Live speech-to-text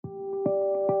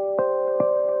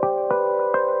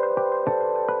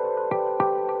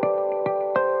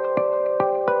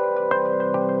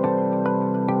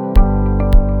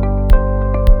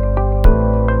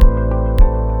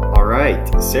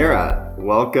Sara,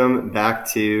 welcome back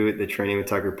to the Training with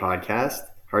Tucker podcast.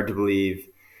 Hard to believe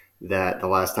that the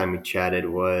last time we chatted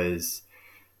was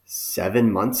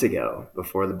 7 months ago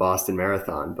before the Boston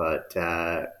Marathon. But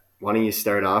why don't you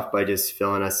start off by just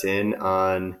filling us in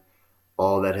on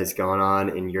all that has gone on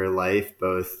in your life,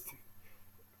 both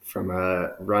from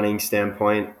a running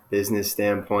standpoint, business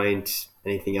standpoint,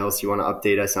 anything else you want to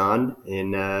update us on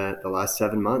in the last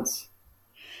 7 months?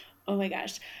 Oh my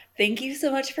gosh. Thank you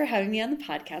so much for having me on the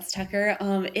podcast, Tucker.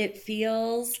 It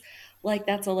feels like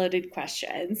that's a loaded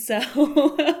question. So,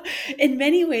 in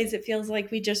many ways, it feels like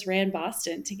we just ran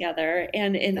Boston together.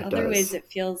 And in It other ways, does. it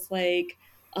feels like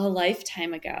a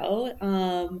lifetime ago.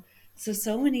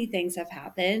 So many things have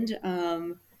happened.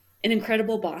 An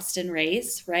incredible Boston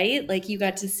race, right? Like you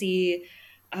got to see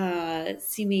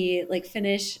me like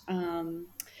finish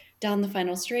down the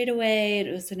final straightaway.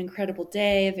 It was an incredible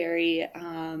day, a very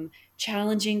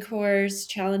challenging course,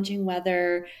 challenging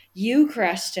weather. You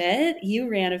crushed it. You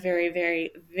ran a very, very,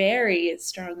 very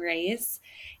strong race.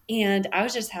 And I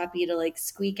was just happy to like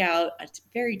squeak out a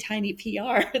very tiny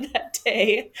PR that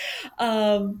day.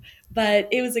 But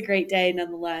it was a great day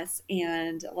nonetheless,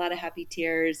 and a lot of happy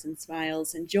tears and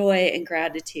smiles and joy and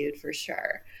gratitude for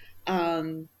sure.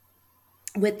 Um,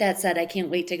 with that said, I can't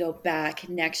wait to go back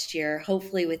next year,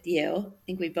 hopefully with you. I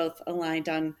think we both aligned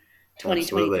on Absolutely.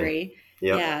 2023.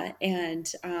 Yep. Yeah.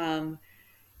 And,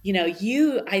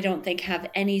 I don't think have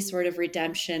any sort of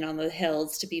redemption on the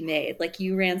hills to be made. Like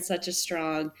you ran such a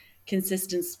strong,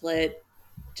 consistent split,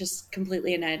 just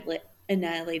completely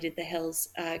annihilated the hills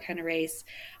kind of race.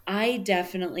 I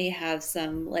definitely have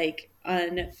some like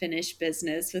unfinished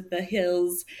business with the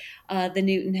hills, the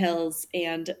Newton Hills,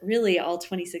 and really all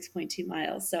 26.2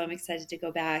 miles. So I'm excited to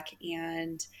go back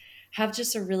and have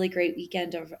just a really great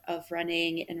weekend of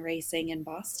running and racing in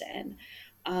Boston.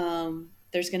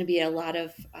 There's going to be a lot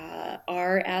of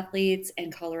our athletes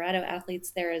and Colorado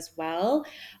athletes there as well,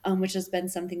 which has been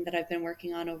something that I've been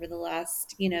working on over the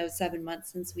last, 7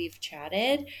 months since we've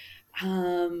chatted.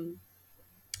 Um,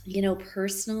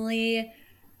 Personally,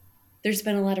 there's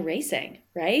been a lot of racing,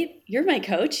 right? You're my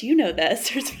coach. You know this.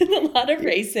 There's been a lot of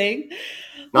racing.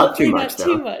 Not too Hopefully much, not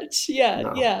too though. much. Yeah,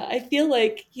 No. yeah. I feel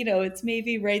like, it's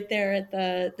maybe right there at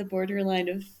the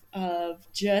borderline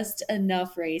of just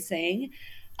enough racing.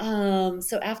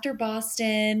 So after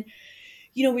Boston,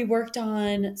 we worked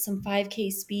on some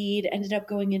 5K speed, ended up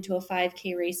going into a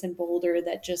 5K race in Boulder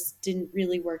that just didn't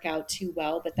really work out too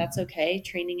well, but that's okay.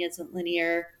 Training isn't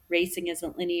linear, racing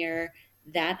isn't linear.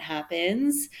 That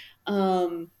happens.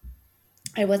 Um,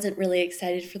 I wasn't really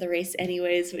excited for the race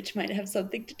anyways, which might have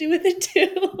something to do with it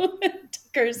too.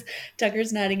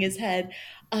 Tucker's nodding his head.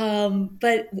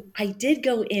 But I did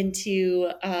go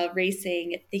into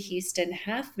racing the Houston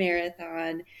Half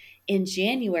Marathon in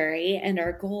January, and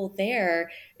our goal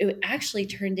there, it actually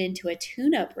turned into a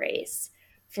tune-up race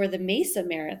for the Mesa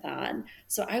Marathon.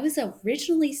 So I was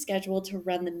originally scheduled to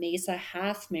run the Mesa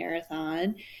Half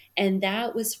Marathon, and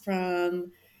that was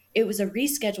from it was a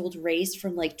rescheduled race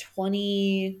from like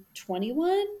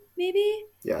 2021, maybe.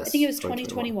 I think it Yes, was 2021.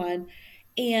 2021.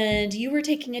 And you were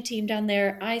taking a team down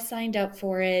there. I signed up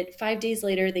for it. 5 days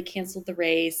later, they canceled the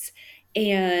race.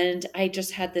 And I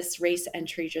just had this race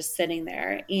entry just sitting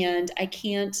there. And I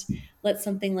can't let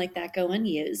something like that go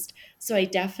unused. So I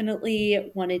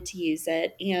definitely wanted to use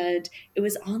it. And it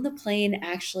was on the plane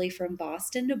actually from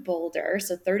Boston to Boulder.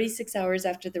 So 36 hours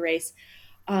after the race,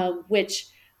 which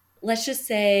let's just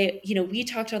say, we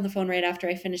talked on the phone right after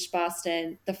I finished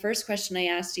Boston. The first question I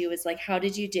asked you was like, how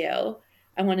did you do?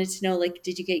 I wanted to know, like,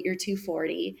 did you get your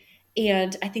 240?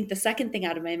 And I think the second thing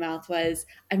out of my mouth was,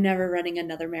 I'm never running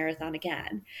another marathon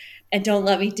again. And don't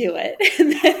let me do it.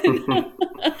 And then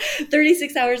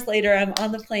 36 hours later, I'm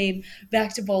on the plane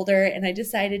back to Boulder, and I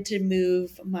decided to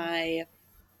move my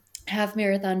half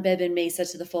marathon bib in Mesa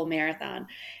to the full marathon.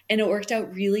 And it worked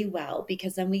out really well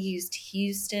because then we used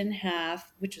Houston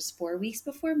half, which was 4 weeks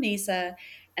before Mesa,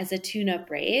 as a tune up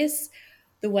race.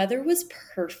 The weather was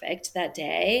perfect that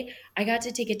day. I got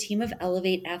to take a team of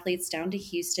Elevate athletes down to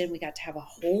Houston. We got to have a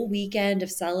whole weekend of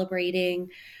celebrating.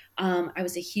 I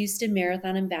was a Houston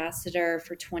Marathon ambassador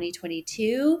for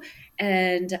 2022,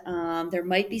 and there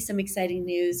might be some exciting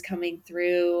news coming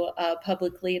through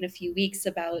publicly in a few weeks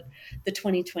about the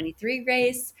 2023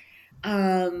 race.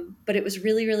 But it was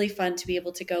really, really fun to be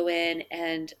able to go in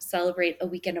and celebrate a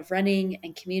weekend of running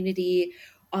and community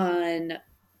on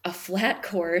a flat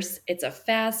course. It's a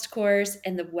fast course,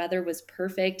 and the weather was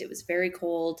perfect. It was very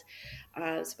cold. It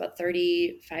was about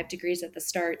 35 degrees at the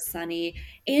start, sunny,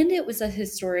 and it was a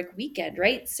historic weekend,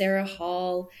 right? Sarah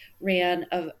Hall ran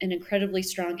an incredibly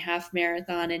strong half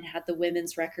marathon and had the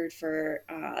women's record for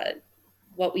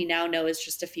what we now know is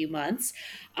just a few months.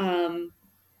 Um,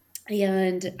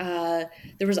 and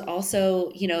there was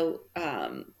also,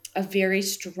 a very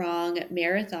strong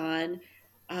marathon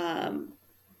um,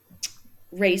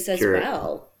 race as Kira,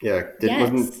 well. yeah, did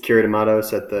wasn't Yes, Kira D'Amato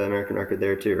set the American record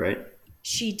there too, right?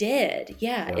 she did.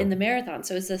 Yeah, Yeah. in the marathon.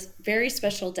 So it was this very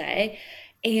special day.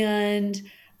 And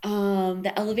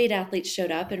the Elevate athletes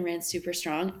showed up and ran super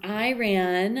strong. I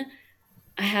ran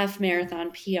a half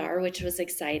marathon PR, which was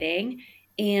exciting.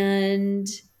 And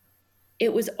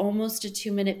it was almost a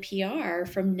 2-minute PR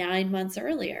from 9 months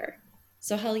earlier.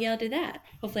 So hell yeah to that.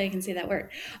 Hopefully I can say that word.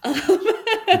 Um,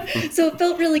 so it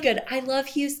felt really good. I love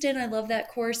Houston. I love that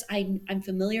course. I'm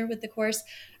familiar with the course.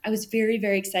 I was very,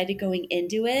 very excited going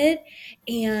into it.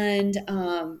 And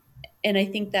I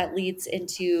think that leads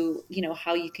into,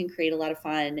 how you can create a lot of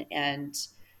fun and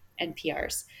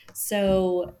PRs.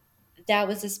 So that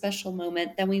was a special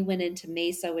moment. Then we went into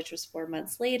Mesa, which was 4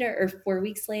 months later or 4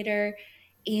 weeks later.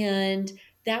 And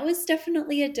that was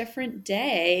definitely a different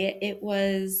day. It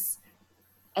was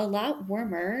a lot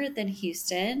warmer than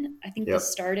Houston. I think the Yep.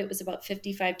 start it was about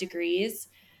 55 degrees,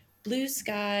 blue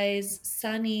skies,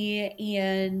 sunny,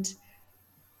 and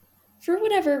for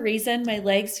whatever reason, my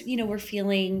legs, were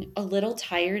feeling a little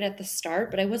tired at the start,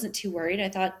 but I wasn't too worried. I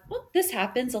thought, well, this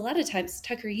happens a lot of times,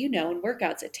 Tucker, in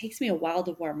workouts, it takes me a while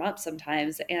to warm up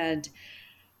sometimes. And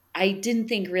I didn't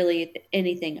think really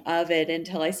anything of it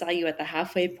until I saw you at the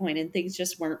halfway point, and things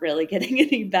just weren't really getting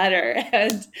any better.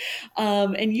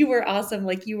 And you were awesome.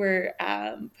 Like you were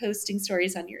posting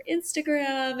stories on your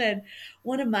Instagram, and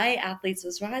one of my athletes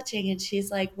was watching, and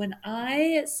she's like, "When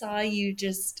I saw you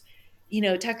just."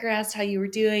 Tucker asked how you were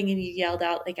doing and you yelled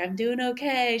out like, "I'm doing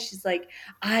okay." She's like,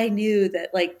 "I knew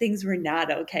that like things were not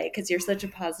okay because you're such a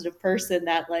positive person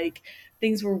that like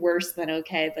things were worse than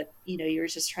okay, but you were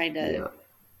just trying to Yeah.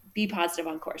 be positive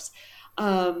on course."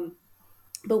 Um,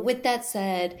 but with that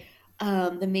said,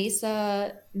 the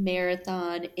Mesa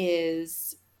Marathon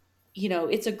is,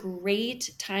 it's a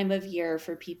great time of year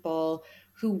for people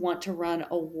who want to run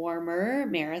a warmer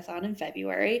marathon in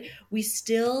February. We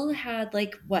still had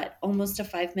like what, almost a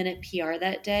 5-minute PR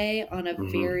that day on a Hmm.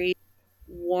 very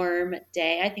warm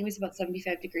day. I think it was about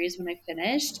 75 degrees when I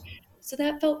finished. So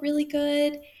that felt really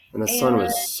good. And the sun And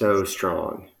was so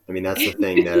strong. I mean, that's the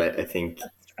thing that I think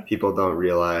people don't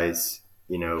realize,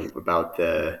 about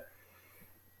the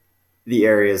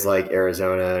areas like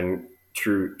Arizona and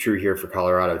true here for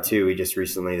Colorado too. We just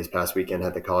recently this past weekend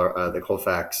had the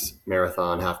Colfax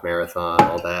Marathon, half marathon,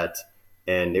 all that,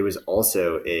 and it was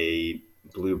also a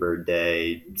bluebird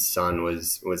day. Sun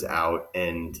was out,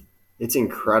 and it's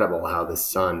incredible how the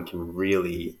sun can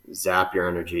really zap your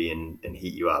energy and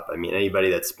heat you up. I mean, anybody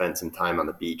that's spent some time on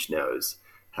the beach knows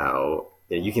how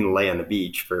you can lay on the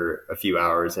beach for a few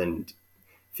hours and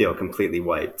feel completely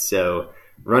wiped. So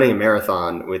running a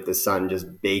marathon with the sun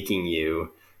just baking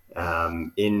you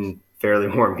in fairly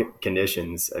warm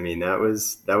conditions, I mean that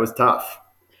was tough.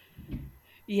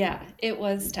 yeah, it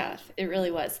was tough. It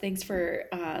really was. Thanks for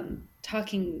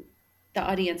talking the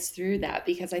audience through that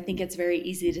because I think it's very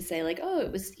easy to say, like, oh,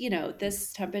 it was,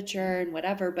 this temperature and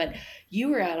whatever, but you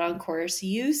were out on course,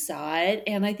 you saw it.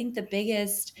 And I think the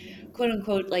biggest quote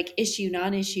unquote like issue,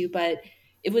 non issue, but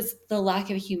it was the lack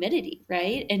of humidity,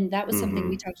 right? And that was something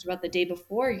we Hmm. talked about the day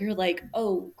before. You're like,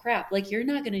 oh crap, like you're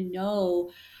not going to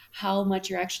know how much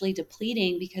you're actually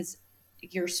depleting because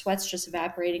your sweat's just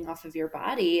evaporating off of your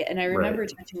body. And I Right. remember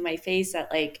touching my face at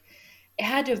like, it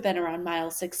had to have been around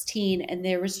mile 16. And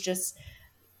there was just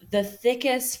the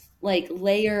thickest like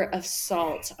layer of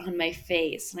salt on my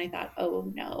face. And I thought,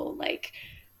 oh no, like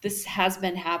this has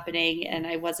been happening. And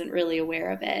I wasn't really aware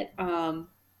of it.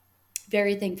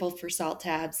 Very thankful for salt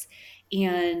tabs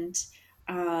and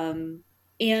um,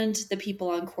 and the people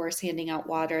on course handing out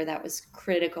water. That was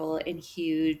critical and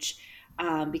huge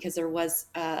because there was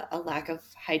a lack of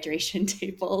hydration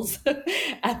tables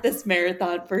at this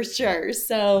marathon for sure.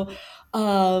 So,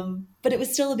 but it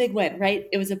was still a big win, right?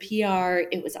 It was a PR.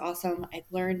 It was awesome. I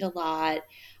learned a lot.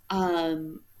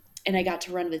 And I got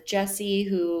to run with Jessie,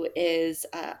 who is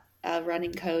a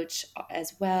running coach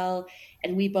as well,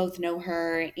 and we both know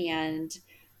her, and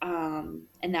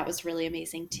that was really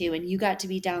amazing too. And you got to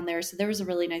be down there, so there was a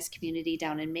really nice community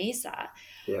down in Mesa.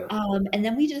 Yeah. And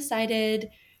then we decided,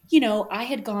 I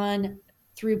had gone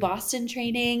through Boston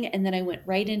training, and then I went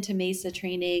right into Mesa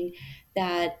training.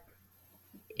 That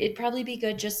it'd probably be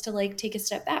good just to like take a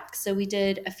step back. So we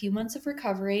did a few months of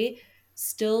recovery,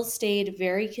 still stayed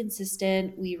very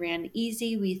consistent. We ran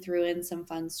easy, we threw in some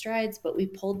fun strides, but we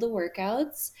pulled the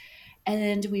workouts,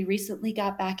 and we recently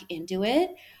got back into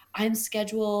it. I'm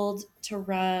scheduled to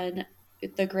run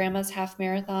the Grandma's Half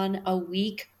Marathon a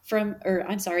week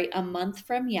a month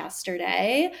from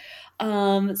yesterday.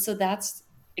 So that's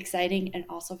exciting and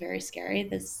also very scary.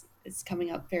 This is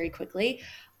coming up very quickly.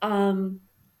 Um,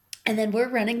 and then we're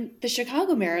running the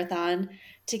Chicago Marathon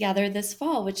together this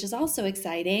fall, which is also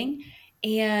exciting.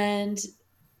 And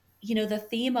the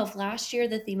theme of last year,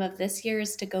 the theme of this year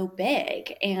is to go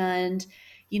big. And,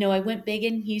 I went big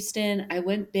in Houston. I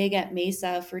went big at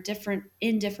Mesa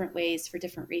in different ways for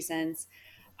different reasons.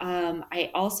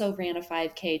 I also ran a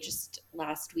 5K just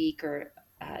last week or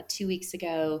 2 weeks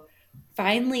ago.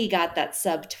 Finally got that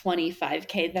sub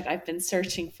 25K that I've been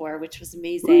searching for, which was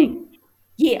amazing. Woo!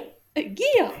 Yeah.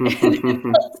 Yeah.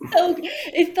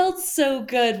 It felt so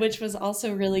good, which was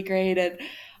also really great. And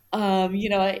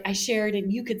I shared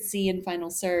and you could see in Final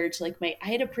Surge, like I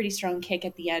had a pretty strong kick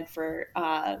at the end for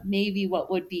maybe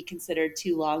what would be considered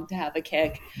too long to have a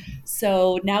kick.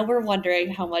 So now we're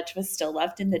wondering how much was still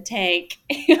left in the tank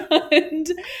and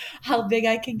how big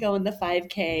I can go in the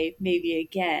 5K maybe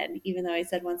again, even though I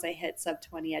said once I hit sub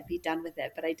 20 I'd be done with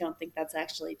it, but I don't think that's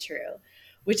actually true,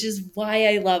 which is why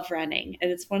I love running.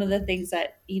 And it's one of the things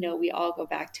that, we all go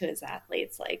back to as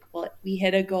athletes. Like, well, we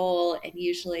hit a goal and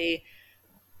usually,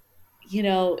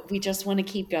 we just want to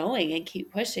keep going and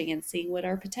keep pushing and seeing what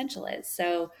our potential is.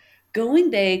 So going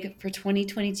big for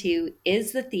 2022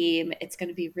 is the theme. It's going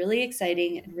to be really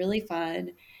exciting and really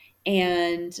fun.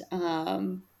 And,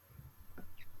 and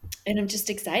I'm just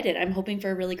excited. I'm hoping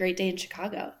for a really great day in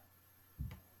Chicago.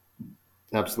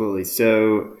 Absolutely.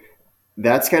 So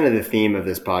that's kind of the theme of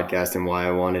this podcast and why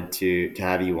I wanted to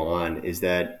have you on is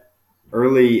that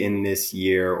early in this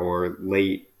year or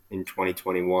late in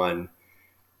 2021,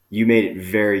 you made it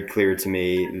very clear to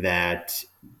me that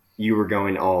you were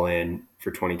going all in for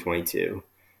 2022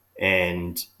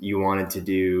 and you wanted to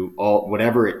do all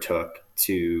whatever it took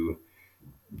to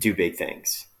do big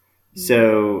things. Mhm.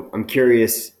 So I'm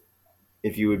curious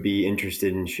if you would be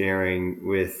interested in sharing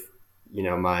with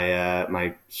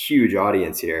my huge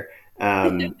audience here,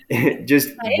 just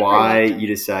Hi, why everyone. you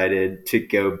decided to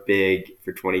go big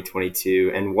for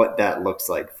 2022 and what that looks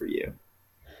like for you.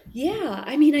 Yeah,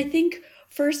 I mean, I think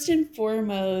first and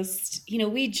foremost,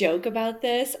 we joke about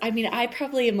this. I mean, I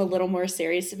probably am a little more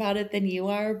serious about it than you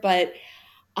are, but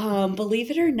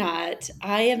believe it or not,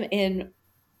 I am in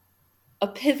a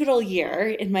pivotal year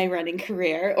in my running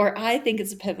career, or I think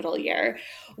it's a pivotal year.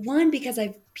 One, because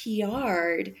I've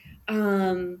PR'd.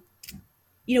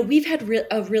 We've had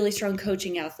a really strong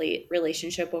coaching athlete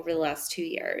relationship over the last 2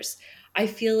 years. I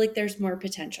feel like there's more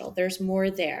potential, there's more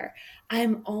there.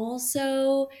 I'm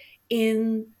also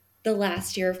in the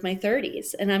last year of my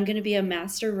 30s, and I'm going to be a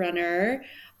master runner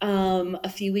a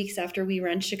few weeks after we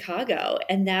run Chicago.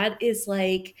 And that is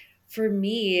like, for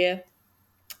me,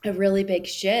 a really big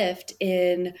shift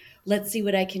in let's see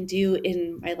what I can do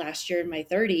in my last year in my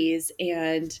 30s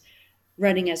and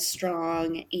running as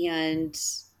strong and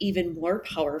even more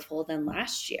powerful than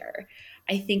last year.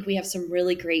 I think we have some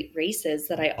really great races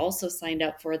that I also signed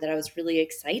up for that I was really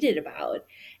excited about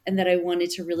and that I wanted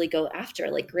to really go after.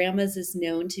 Like Grandma's is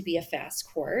known to be a fast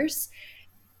course.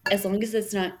 As long as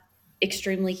it's not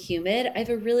extremely humid, I have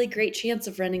a really great chance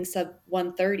of running sub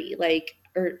 130, like,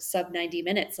 or sub 90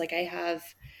 minutes. Like I have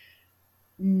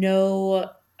no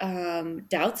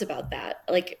doubts about that.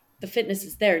 Like the fitness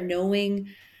is there, knowing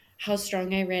how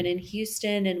strong I ran in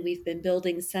Houston, and we've been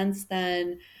building since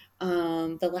then.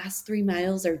 The last 3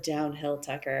 miles are downhill,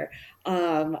 Tucker.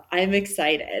 I'm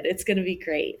excited. It's going to be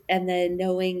great. And then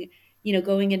knowing,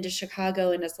 going into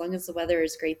Chicago, and as long as the weather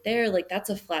is great there, like that's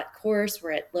a flat course.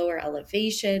 We're at lower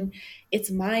elevation.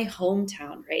 It's my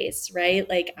hometown race, right?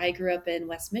 Like I grew up in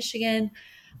West Michigan.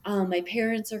 My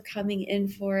parents are coming in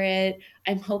for it.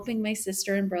 I'm hoping my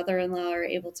sister and brother in law are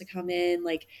able to come in.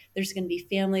 Like, there's going to be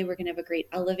family. We're going to have a great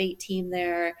Elevate team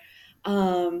there.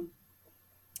 Um,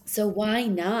 so, why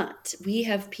not? We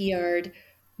have PR'd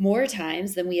more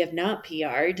times than we have not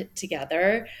PR'd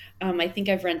together. I think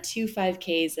I've run two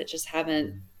 5Ks that just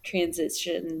haven't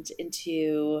transitioned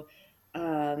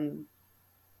um,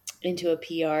 into a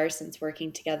PR since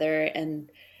working together.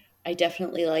 And I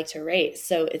definitely like to race.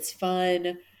 So it's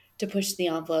fun to push the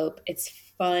envelope. It's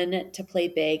fun to play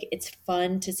big. It's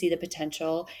fun to see the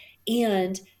potential.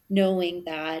 And knowing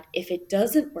that if it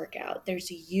doesn't work out,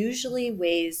 there's usually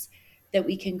ways that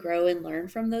we can grow and learn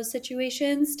from those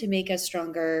situations to make us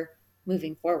stronger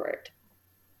moving forward.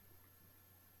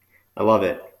 I love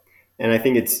it. And I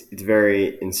think it's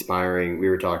very inspiring. We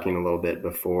were talking a little bit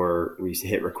before we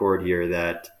hit record here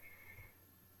that,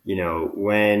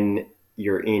 when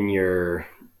you're in your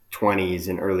 20s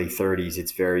and early 30s,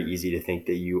 it's very easy to think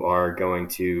that you are going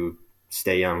to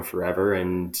stay young forever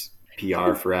and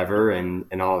PR forever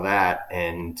and all that.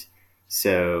 And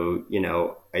So,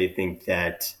 I think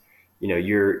that,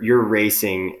 you're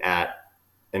racing at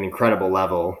an incredible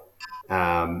level.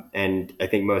 And I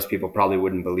think most people probably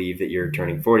wouldn't believe that you're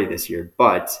turning 40 this year,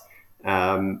 but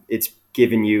it's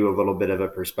given you a little bit of a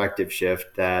perspective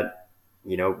shift that,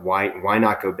 why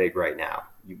not go big right now?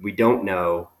 We don't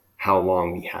know how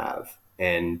long we have.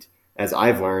 And as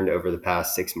I've learned over the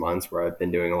past 6 months where I've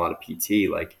been doing a lot of PT,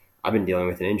 like I've been dealing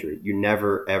with an injury. You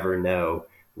never ever know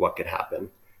what could happen.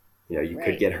 You could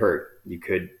Right. get hurt. You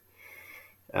could,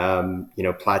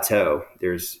 plateau.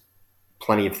 There's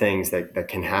plenty of things that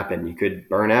can happen. You could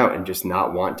burn out and just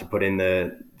not want to put in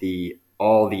the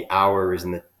all the hours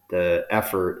and the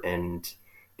effort and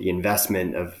the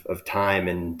investment of time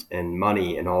and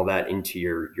money and all that into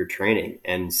your training.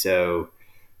 And so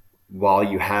while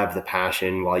you have the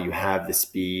passion, while you have the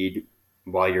speed,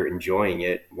 while you're enjoying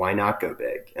it, why not go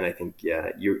big? And I think, yeah,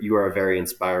 you are a very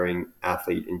inspiring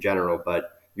athlete in general,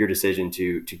 but your decision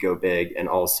to go big and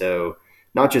also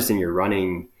not just in your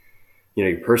running,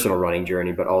 your personal running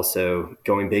journey, but also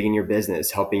going big in your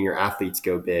business, helping your athletes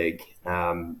go big.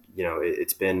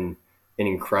 It's been an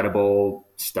incredible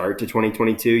start to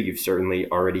 2022. You've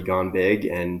certainly already gone big,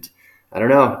 and I don't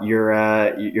know, you're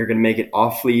going to make it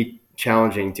awfully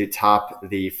challenging to top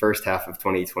the first half of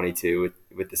 2022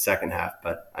 with the second half,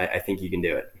 but I think you can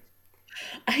do it.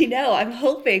 I know. I'm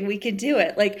hoping we can do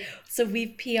it. Like, so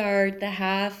we've PR'd the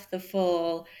half, the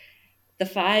full, the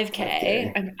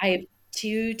 5K. 5K. I have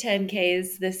two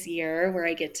 10Ks this year where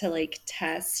I get to like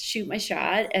shoot my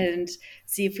shot and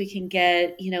see if we can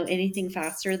get, anything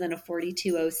faster than a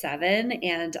 42:07.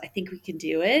 And I think we can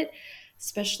do it,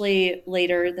 especially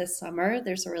later this summer.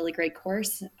 There's a really great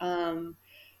course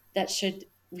that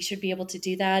we should be able to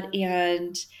do that.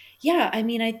 And yeah, I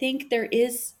mean, I think there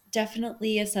is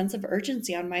definitely a sense of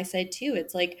urgency on my side too.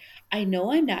 It's like I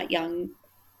know I'm not young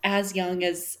as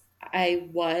I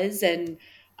was,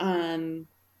 um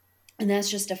and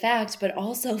that's just a fact, but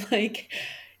also like,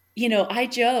 I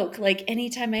joke like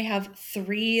anytime I have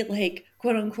three like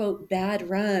quote unquote bad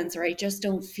runs or I just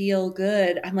don't feel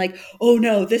good, I'm like, oh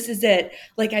no, this is it.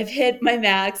 Like I've hit my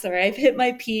max or I've hit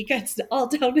my peak. It's all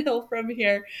downhill from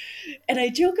here. And I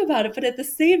joke about it, but at the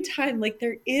same time, like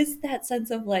there is that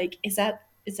sense of like, is that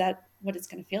what it's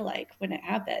going to feel like when it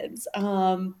happens?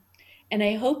 And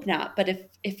I hope not. But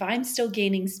if I'm still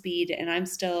gaining speed and I'm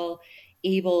still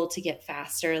able to get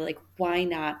faster, like why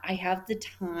not? I have the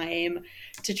time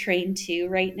to train too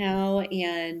right now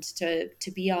and to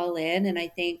be all in. And I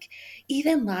think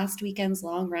even last weekend's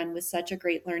long run was such a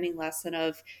great learning lesson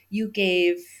of you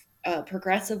gave a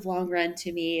progressive long run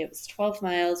to me. It was 12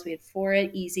 miles. We had four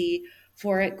at easy,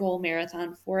 four at goal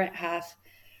marathon, four at half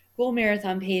goal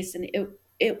marathon pace. And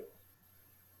it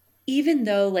even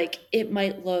though like it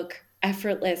might look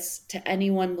effortless to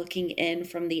anyone looking in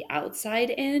from the outside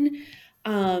in,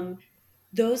 um,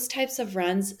 those types of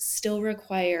runs still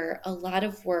require a lot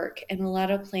of work and a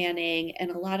lot of planning and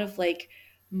a lot of like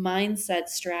mindset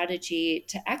strategy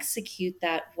to execute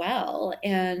that well.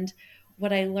 And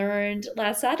what I learned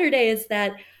last Saturday is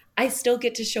that I still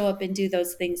get to show up and do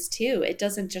those things too. It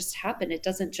doesn't just happen, it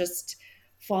doesn't just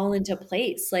fall into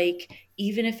place. Like,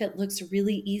 even if it looks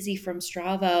really easy from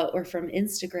Strava or from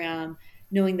Instagram,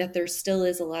 knowing that there still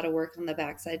is a lot of work on the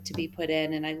backside to be put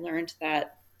in. And I learned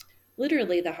that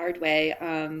literally the hard way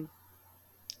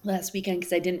last weekend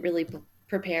because I didn't really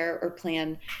prepare or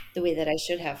plan the way that I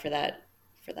should have for that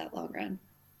long run.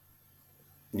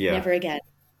 Yeah, Never again.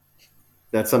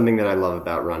 that's something that I love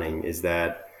about running is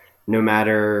that no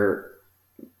matter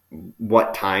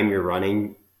what time you're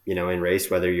running, in race,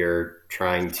 whether you're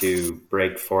trying to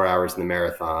break 4 hours in the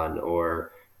marathon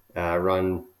or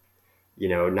run,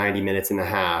 90 minutes and a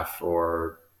half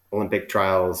or Olympic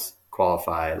trials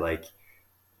qualify, like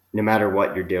no matter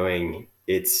what you're doing,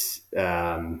 it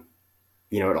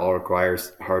all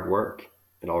requires hard work.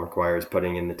 It all requires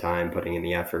putting in the time, putting in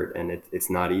the effort, and it's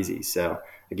not easy. So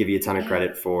I give you a ton of Yeah.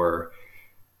 credit for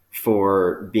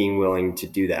being willing to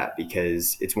do that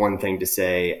because it's one thing to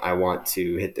say I want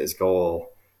to hit this goal.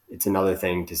 It's another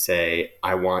thing to say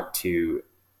I want to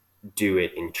do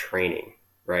it in training,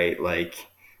 right? Like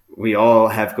we all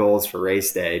have goals for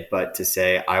race day, but to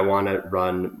say I want to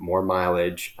run more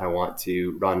mileage, I want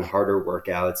to run harder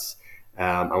workouts,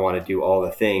 I want to do all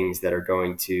the things that are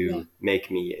going Yeah. to make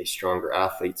me a stronger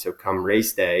athlete. So come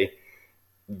race day,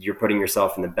 you're putting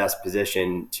yourself in the best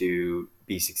position to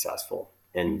be successful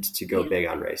and to go Yeah. big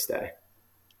on race day.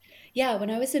 Yeah, when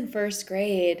I was in first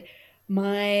grade,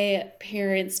 my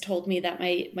parents told me that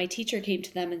my teacher came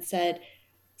to them and said,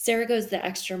 Sarah goes the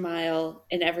extra mile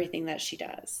in everything that she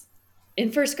does in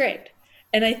first grade.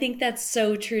 And I think that's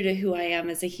so true to who I am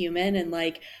as a human. And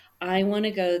like, I want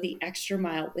to go the extra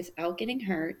mile without getting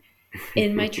hurt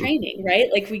in my training, right?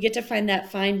 Like we get to find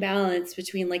that fine balance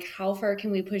between like how far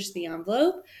can we push the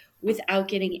envelope without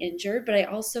getting injured, but I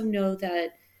also know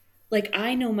that like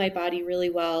I know my body really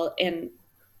well, and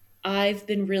I've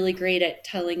been really great at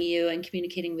telling you and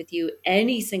communicating with you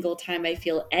any single time I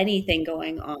feel anything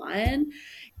going on.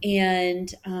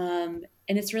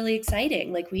 And it's really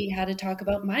exciting. Like we had to talk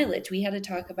about mileage. We had to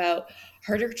talk about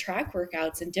harder track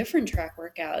workouts and different track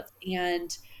workouts.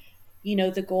 And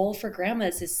the goal for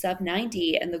grandmas is sub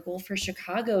 90, and the goal for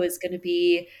Chicago is going to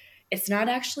be, it's not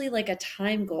actually like a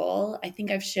time goal. I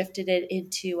think I've shifted it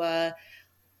into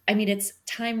I mean, it's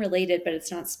time related, but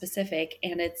it's not specific.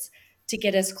 And it's to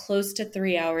get as close to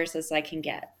 3 hours as I can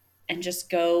get and just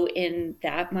go in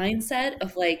that mindset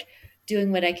of like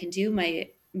doing what I can do. My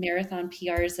marathon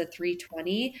PR is a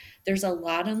 3:20. There's a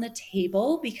lot on the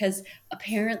table because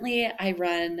apparently I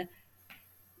run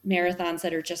marathons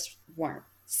that are just warm.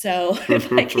 So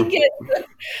if I can get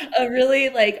a really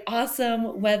like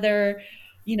awesome weather,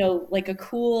 like a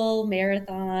cool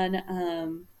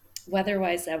marathon,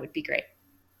 weather-wise, that would be great.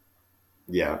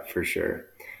 Yeah, for sure.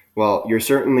 Well, you're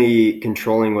certainly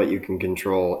controlling what you can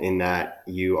control in that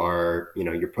you are,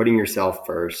 you're putting yourself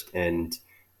first, and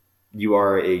you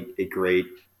are a great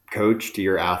coach to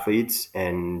your athletes,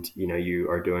 and, you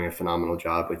are doing a phenomenal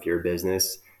job with your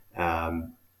business.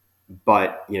 Um,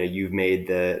 but, you've made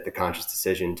the conscious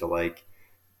decision to like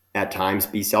at times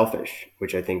be selfish,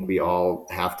 which I think we Mhm. all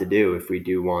have to do if we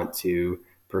do want to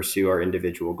pursue our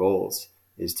individual goals,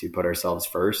 is to put ourselves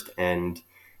first and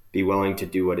be willing to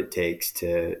do what it takes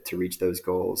to reach those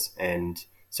goals. And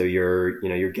so you're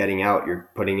getting out, you're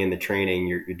putting in the training,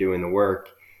 you're doing the work,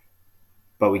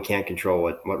 but we can't control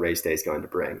what race day is going to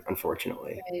bring,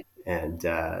 unfortunately. Right. And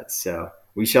so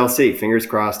we shall see. Fingers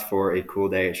crossed for a cool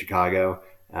day at Chicago.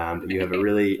 But you have a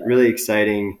really, really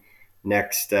exciting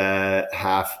next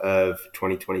half of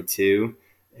 2022.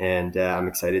 And I'm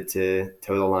excited to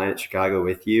toe the line at Chicago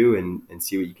with you and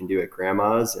see what you can do at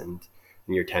Grandma's and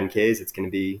in your 10Ks. It's going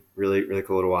to be really, really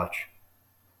cool to watch.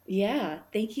 Yeah,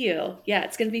 thank you. Yeah,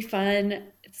 it's going to be fun.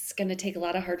 It's going to take a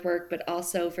lot of hard work, but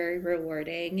also very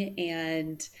rewarding.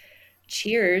 And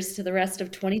cheers to the rest of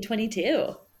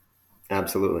 2022.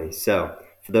 Absolutely. So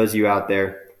for those of you out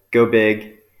there, go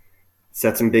big,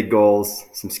 set some big goals,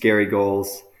 some scary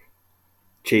goals,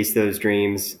 chase those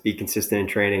dreams, be consistent in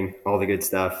training, all the good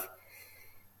stuff.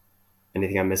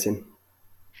 Anything I'm missing?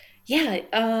 Yeah,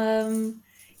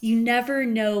 you never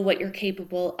know what you're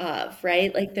capable of,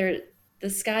 right? Like the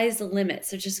sky's the limit.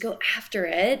 So just go after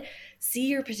it, see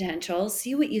your potential,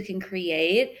 see what you can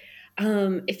create.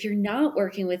 If you're not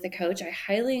working with a coach, I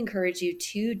highly encourage you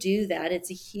to do that. It's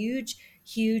a huge,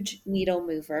 huge needle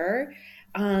mover.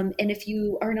 And if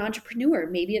you are an entrepreneur,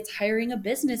 maybe it's hiring a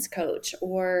business coach,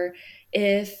 or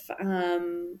if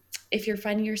you're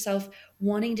finding yourself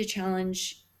wanting to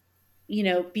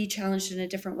be challenged in a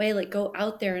different way, like go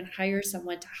out there and hire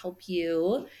someone to help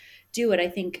you do it. I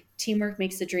think teamwork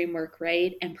makes the dream work,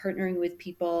 right? And partnering with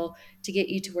people to get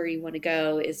you to where you want to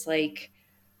go is like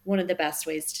one of the best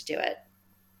ways to do it.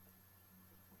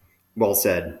 Well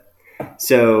said.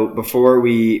 So before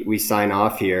we sign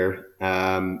off here,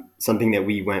 something that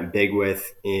we went big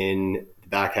with in the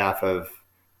back half of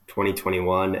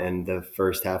 2021 and the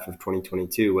first half of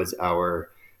 2022 was our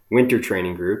winter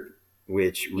training group,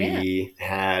 which Yeah. we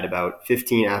had about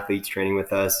 15 athletes training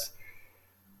with us.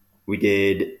 We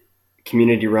did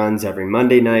community runs every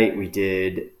Monday night. We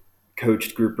did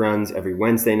coached group runs every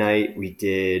Wednesday night. We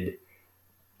did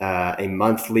a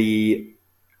monthly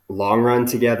long run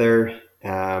together.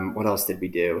 What else did we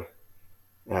do?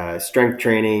 Strength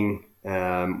training.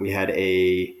 Um, we had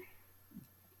a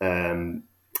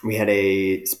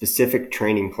specific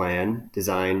training plan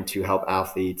designed to help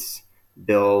athletes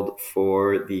build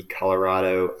for the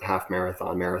Colorado half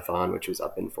marathon, which was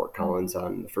up in Fort Mhm. Collins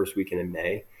on the first weekend in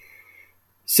May.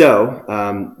 So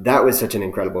that was such an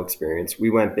incredible experience. We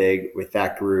went big with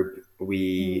that group. Mm.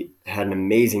 We had an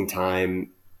amazing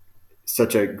time.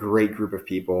 Such a great group of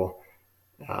people.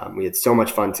 We had so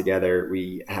much fun together.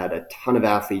 We had a ton of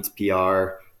athletes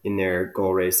PR in their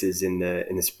goal races in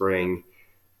the spring,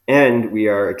 and we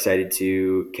are excited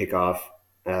to kick off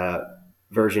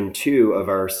version 2 of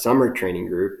our summer training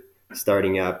group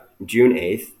starting up June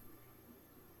 8th,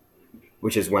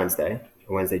 which is Wednesday,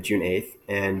 June 8th.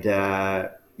 And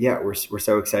yeah, we're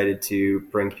so excited to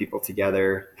bring people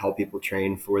together, help people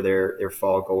train for their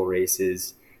fall goal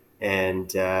races.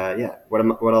 And yeah,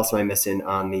 what else am I missing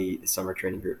on the summer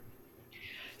training group?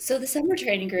 So the summer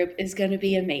training group is going to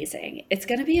be amazing. It's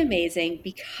going to be amazing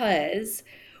because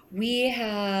we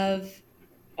have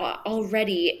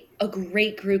already a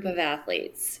great group of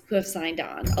athletes who have signed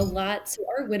on. A lot. So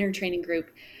our winter training group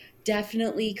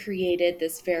definitely created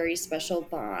this very special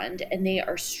bond, and they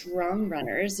are strong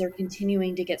runners. They're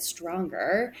continuing to get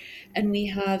stronger, and we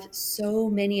have so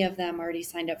many of them already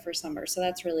signed up for summer. So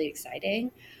that's really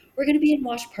exciting. We're going to be in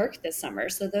Wash Park this summer.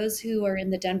 So those who are in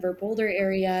the Denver Boulder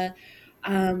area,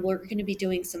 we're going to be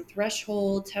doing some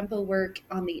threshold tempo work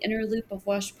on the inner loop of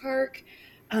Wash Park.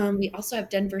 We also have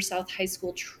Denver South High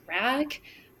School track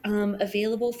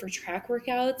available for track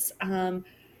workouts.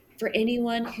 For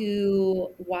anyone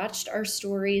who watched our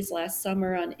stories last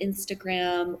summer on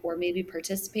Instagram or maybe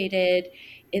participated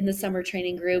in the summer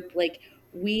training group, like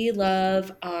we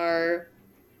love um,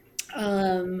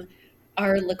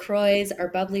 our LaCroix, our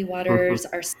bubbly waters,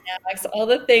 our snacks, all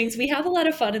the things. We have a lot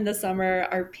of fun in the summer.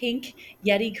 Our pink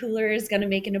Yeti cooler is going to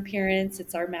make an appearance.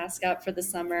 It's our mascot for the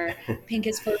summer. Pink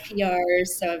is for PRs,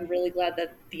 so I'm really glad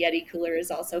that the Yeti cooler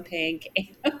is also pink.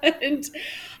 And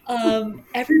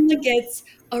everyone gets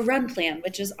a run plan,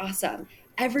 which is awesome.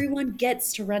 Everyone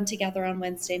gets to run together on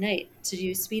Wednesday night to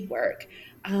do speed work.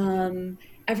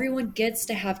 Everyone gets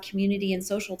to have community and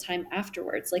social time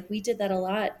afterwards. Like we did that a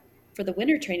lot for the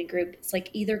winter training group. It's like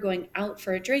either going out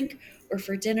for a drink or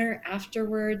for dinner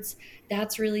afterwards.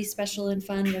 That's really special and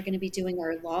fun. We're going to be doing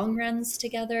our long runs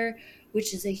together,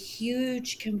 which is a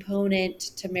huge component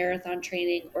to marathon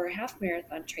training or half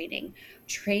marathon training.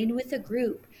 Train with a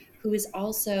group who is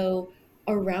also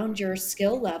around your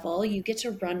skill level. You get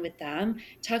to run with them.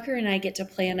 Tucker and I get to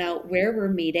plan out where we're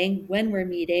meeting, when we're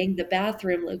meeting, the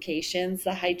bathroom locations,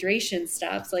 the hydration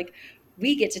stops. Like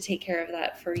we get to take care of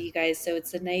that for you guys. So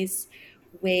it's a nice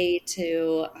way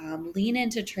to lean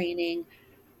into training,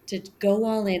 to go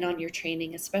all in on your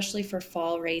training, especially for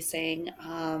fall racing.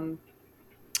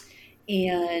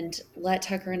 And let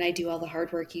Tucker and I do all the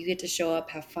hard work. You get to show up,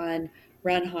 have fun,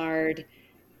 run hard,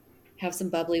 have some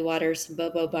bubbly water, some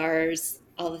bobo bars,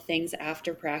 all the things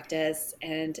after practice,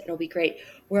 and it'll be great.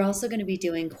 We're also going to be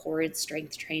doing core and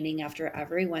strength training after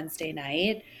every Wednesday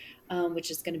night,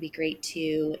 which is going to be great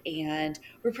too. And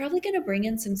we're probably going to bring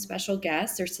in some special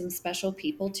guests or some special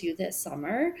people too this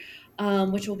summer,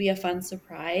 which will be a fun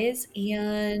surprise.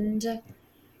 And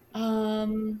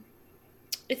um,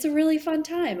 it's a really fun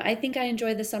time. I think I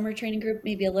enjoy the summer training group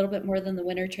maybe a little bit more than the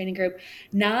winter training group.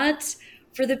 Not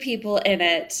for the people in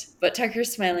it, but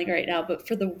Tucker's smiling right now, but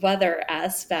for the weather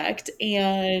aspect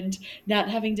and not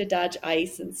having to dodge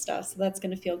ice and stuff. So that's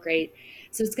going to feel great.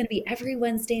 So it's going to be every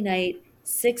Wednesday night,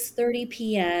 6:30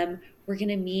 p.m. We're going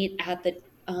to meet at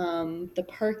the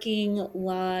parking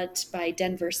lot by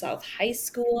Denver South High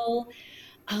School.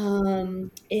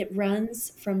 It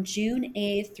runs from June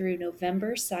 8th through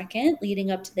November 2nd,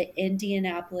 leading up to the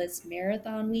Indianapolis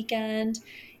Marathon weekend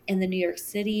and the New York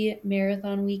City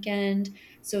Marathon weekend.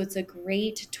 So it's a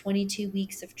great 22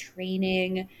 weeks of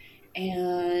training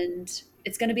and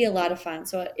it's going to be a lot of fun.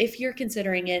 So if you're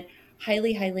considering it,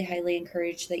 highly, highly, highly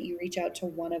encourage that you reach out to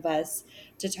one of us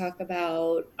to talk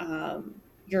about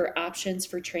your options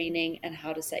for training and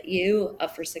how to set you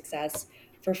up for success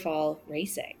for fall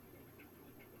racing.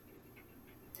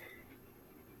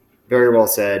 Very well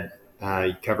said.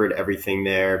 You covered everything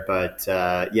there, but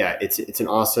yeah, it's an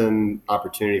awesome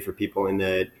opportunity for people in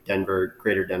the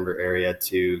greater Denver area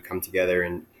to come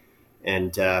together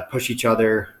and push each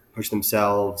other, push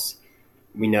themselves.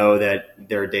 We know that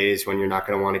there are days when you're not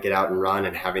going to want to get out and run,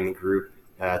 and having the group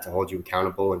to hold you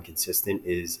accountable and consistent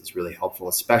is really helpful,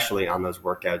 especially on those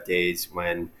workout days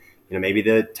when maybe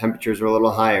the temperatures are a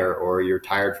little higher or you're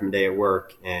tired from a day at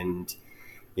work, and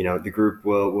the group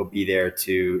will be there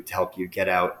to help you get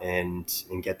out and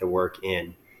get the work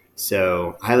in.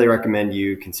 So highly recommend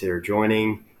you consider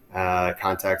joining.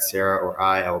 Contact Sarah or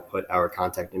I will put our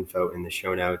contact info in the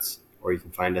show notes, or you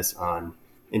can find us on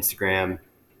Instagram.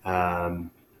 I'm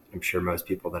sure most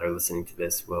people that are listening to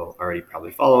this will already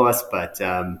probably follow us, but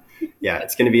yeah,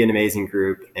 it's going to be an amazing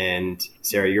group. And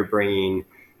Sarah, you're bringing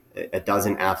a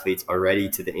dozen athletes already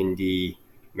to the Indy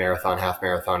Marathon, half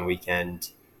marathon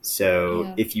weekend. So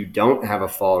Yeah. if you don't have a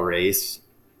fall race,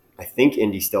 I think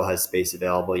Indy still has space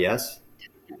available. Yes.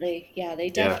 Definitely. Yeah, they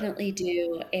Yeah. definitely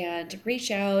do. And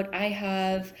reach out. I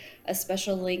have a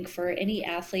special link for any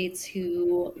athletes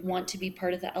who want to be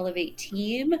part of the Elevate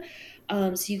team.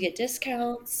 So you get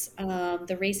discounts.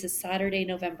 The race is Saturday,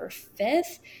 November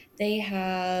 5th. They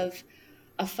have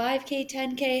a 5K,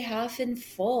 10K, half and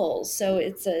full. So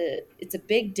it's a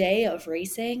big day of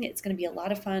racing. It's going to be a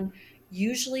lot of fun.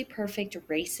 Usually perfect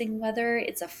racing weather.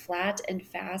 It's a flat and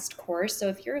fast course. So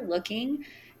if you're looking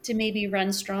to maybe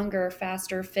run stronger,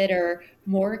 faster, fitter,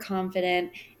 more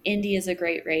confident, Indy is a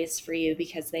great race for you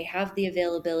because they have the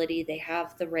availability, they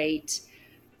have the rate.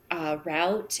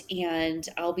 route, and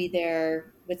I'll be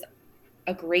there with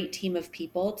a great team of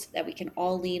people that we can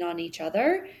all lean on each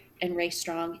other and race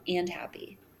strong and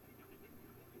happy.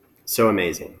 So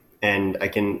amazing. And I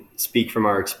can speak from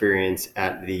our experience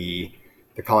at the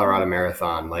Colorado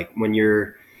Marathon. Like when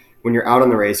you're out on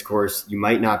the race course, you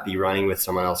might not be running with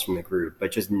someone else from the group,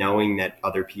 but just knowing that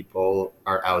other people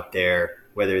are out there,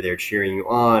 whether they're cheering you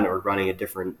on or running a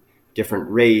different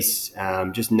race,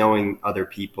 just knowing other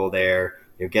people there,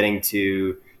 getting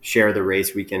to share the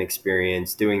race weekend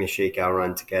experience, doing the shakeout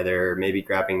run together, maybe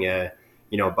grabbing a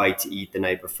bite to eat the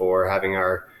night before, having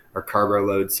our carbo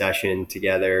load session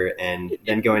together, and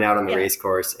then going out on the Yeah. race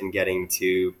course and getting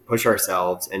to push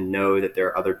ourselves and know that there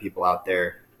are other people out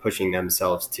there pushing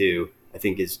themselves too, I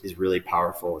think is really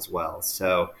powerful as well.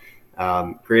 So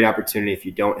great opportunity if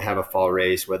you don't have a fall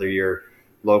race, whether you're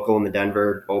local in the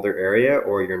Denver Boulder area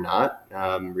or you're not.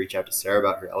 Reach out to Sarah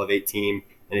about her Elevate team,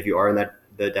 and if you are in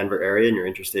the Denver area and you're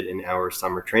interested in our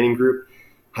summer training group,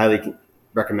 highly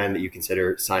recommend that you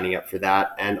consider signing up for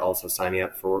that, and also signing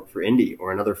up for Indy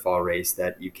or another fall race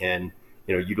that you can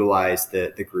utilize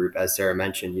the group. As Sarah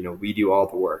mentioned, we do all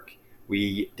the work.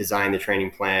 We design the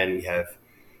training plan. We have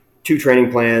two training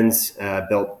plans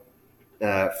built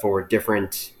for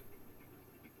different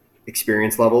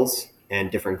experience levels and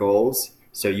different goals.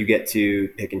 So you get to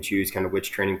pick and choose kind of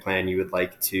which training plan you would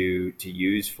like to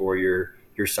use for your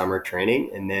summer training,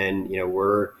 and then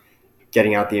we're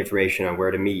getting out the information on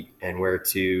where to meet and where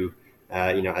to,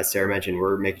 as Sarah mentioned,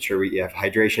 we're making sure we have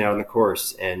hydration out on the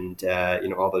course, and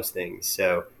all those things.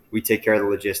 So we take care of the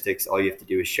logistics. All you have to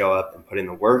do is show up and put in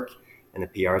the work, and the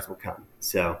PRs will come.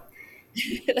 So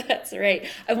That's right.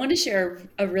 I want to share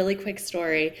a really quick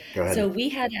story. go So ahead. we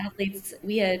had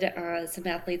some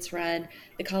athletes run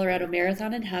the Colorado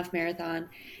Marathon and half marathon,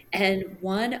 and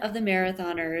one of the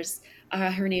marathoners,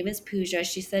 her name is Pooja.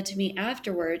 She said to me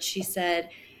afterwards, she said,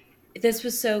 this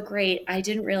was so great. I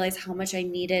didn't realize how much I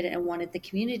needed and wanted the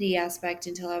community aspect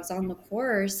until I was on the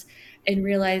course and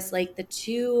realized like the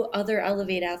two other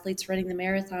Elevate athletes running the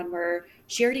marathon were,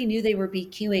 she already knew they were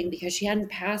BQing because she hadn't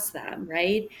passed them,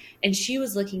 right? And she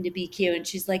was looking to BQ, and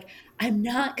she's like, I'm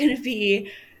not going to be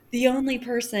the only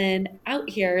person out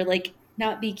here like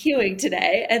not BQing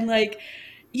today. And like,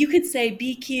 you could say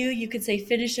BQ, you could say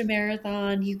finish a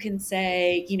marathon, you can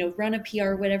say, run a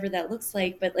PR, whatever that looks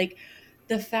like. But like,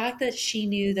 the fact that she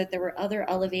knew that there were other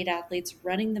Elevate athletes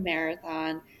running the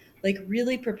marathon like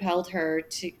really propelled her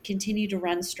to continue to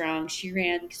run strong. She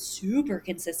ran super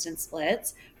consistent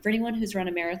splits. For anyone who's run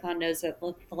a marathon knows that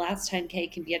the last 10K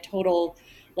can be a total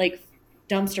like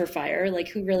dumpster fire. Like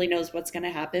who really knows what's going to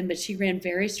happen, but she ran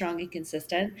very strong and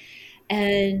consistent.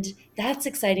 And that's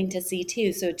exciting to see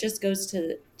too. So it just goes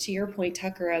to your point,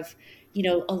 Tucker, of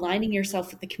aligning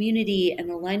yourself with the community and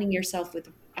aligning yourself with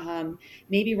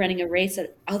maybe running a race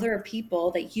that other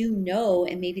people that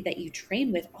and maybe that you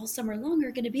train with all summer long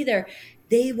are going to be there.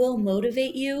 They will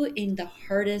motivate you in the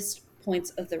hardest points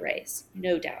of the race,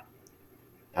 no doubt.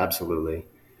 Absolutely,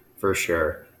 for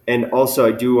sure. And also,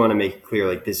 I do want to make it clear,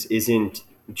 like this isn't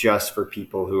just for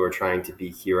people who are trying to be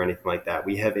here or anything like that.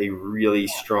 We have a really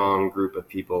strong group of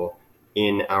people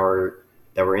in our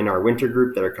that were in our winter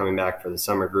group that are coming back for the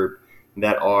summer group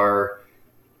that are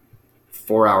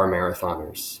 4 hour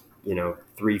marathoners,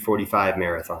 3:45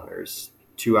 marathoners,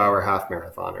 2 hour half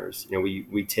marathoners.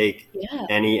 We take Yeah,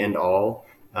 any and all,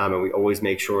 and we always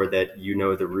make sure that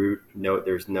the route. No,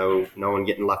 there's no one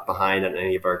getting left behind on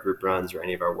any of our group runs or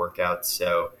any of our workouts.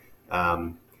 So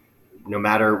um, no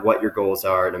matter what your goals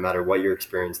are, no matter what your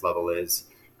experience level is,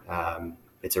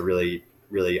 it's a really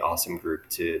awesome group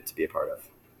to be a part of.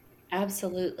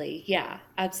 absolutely. Yeah,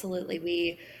 absolutely.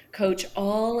 We coach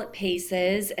all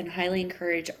paces and highly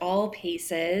encourage all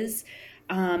paces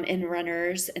and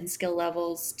runners and skill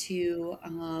levels to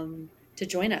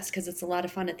join us because it's a lot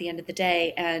of fun at the end of the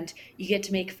day, and you get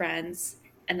to make friends,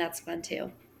 and that's fun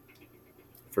too.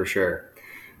 For sure.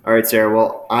 All right, Sarah.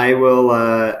 Well, I will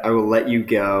let you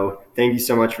go. Thank you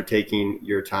so much for taking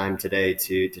your time today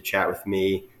to chat with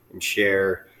me and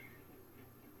share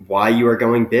why you are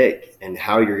going big and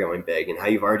how you're going big and how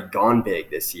you've already gone big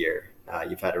this year.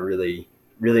 You've had a really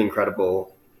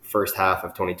incredible first half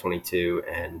of 2022,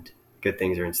 and good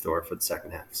things are in store for the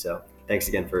second half. So thanks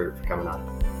again for coming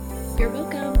on. You're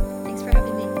welcome.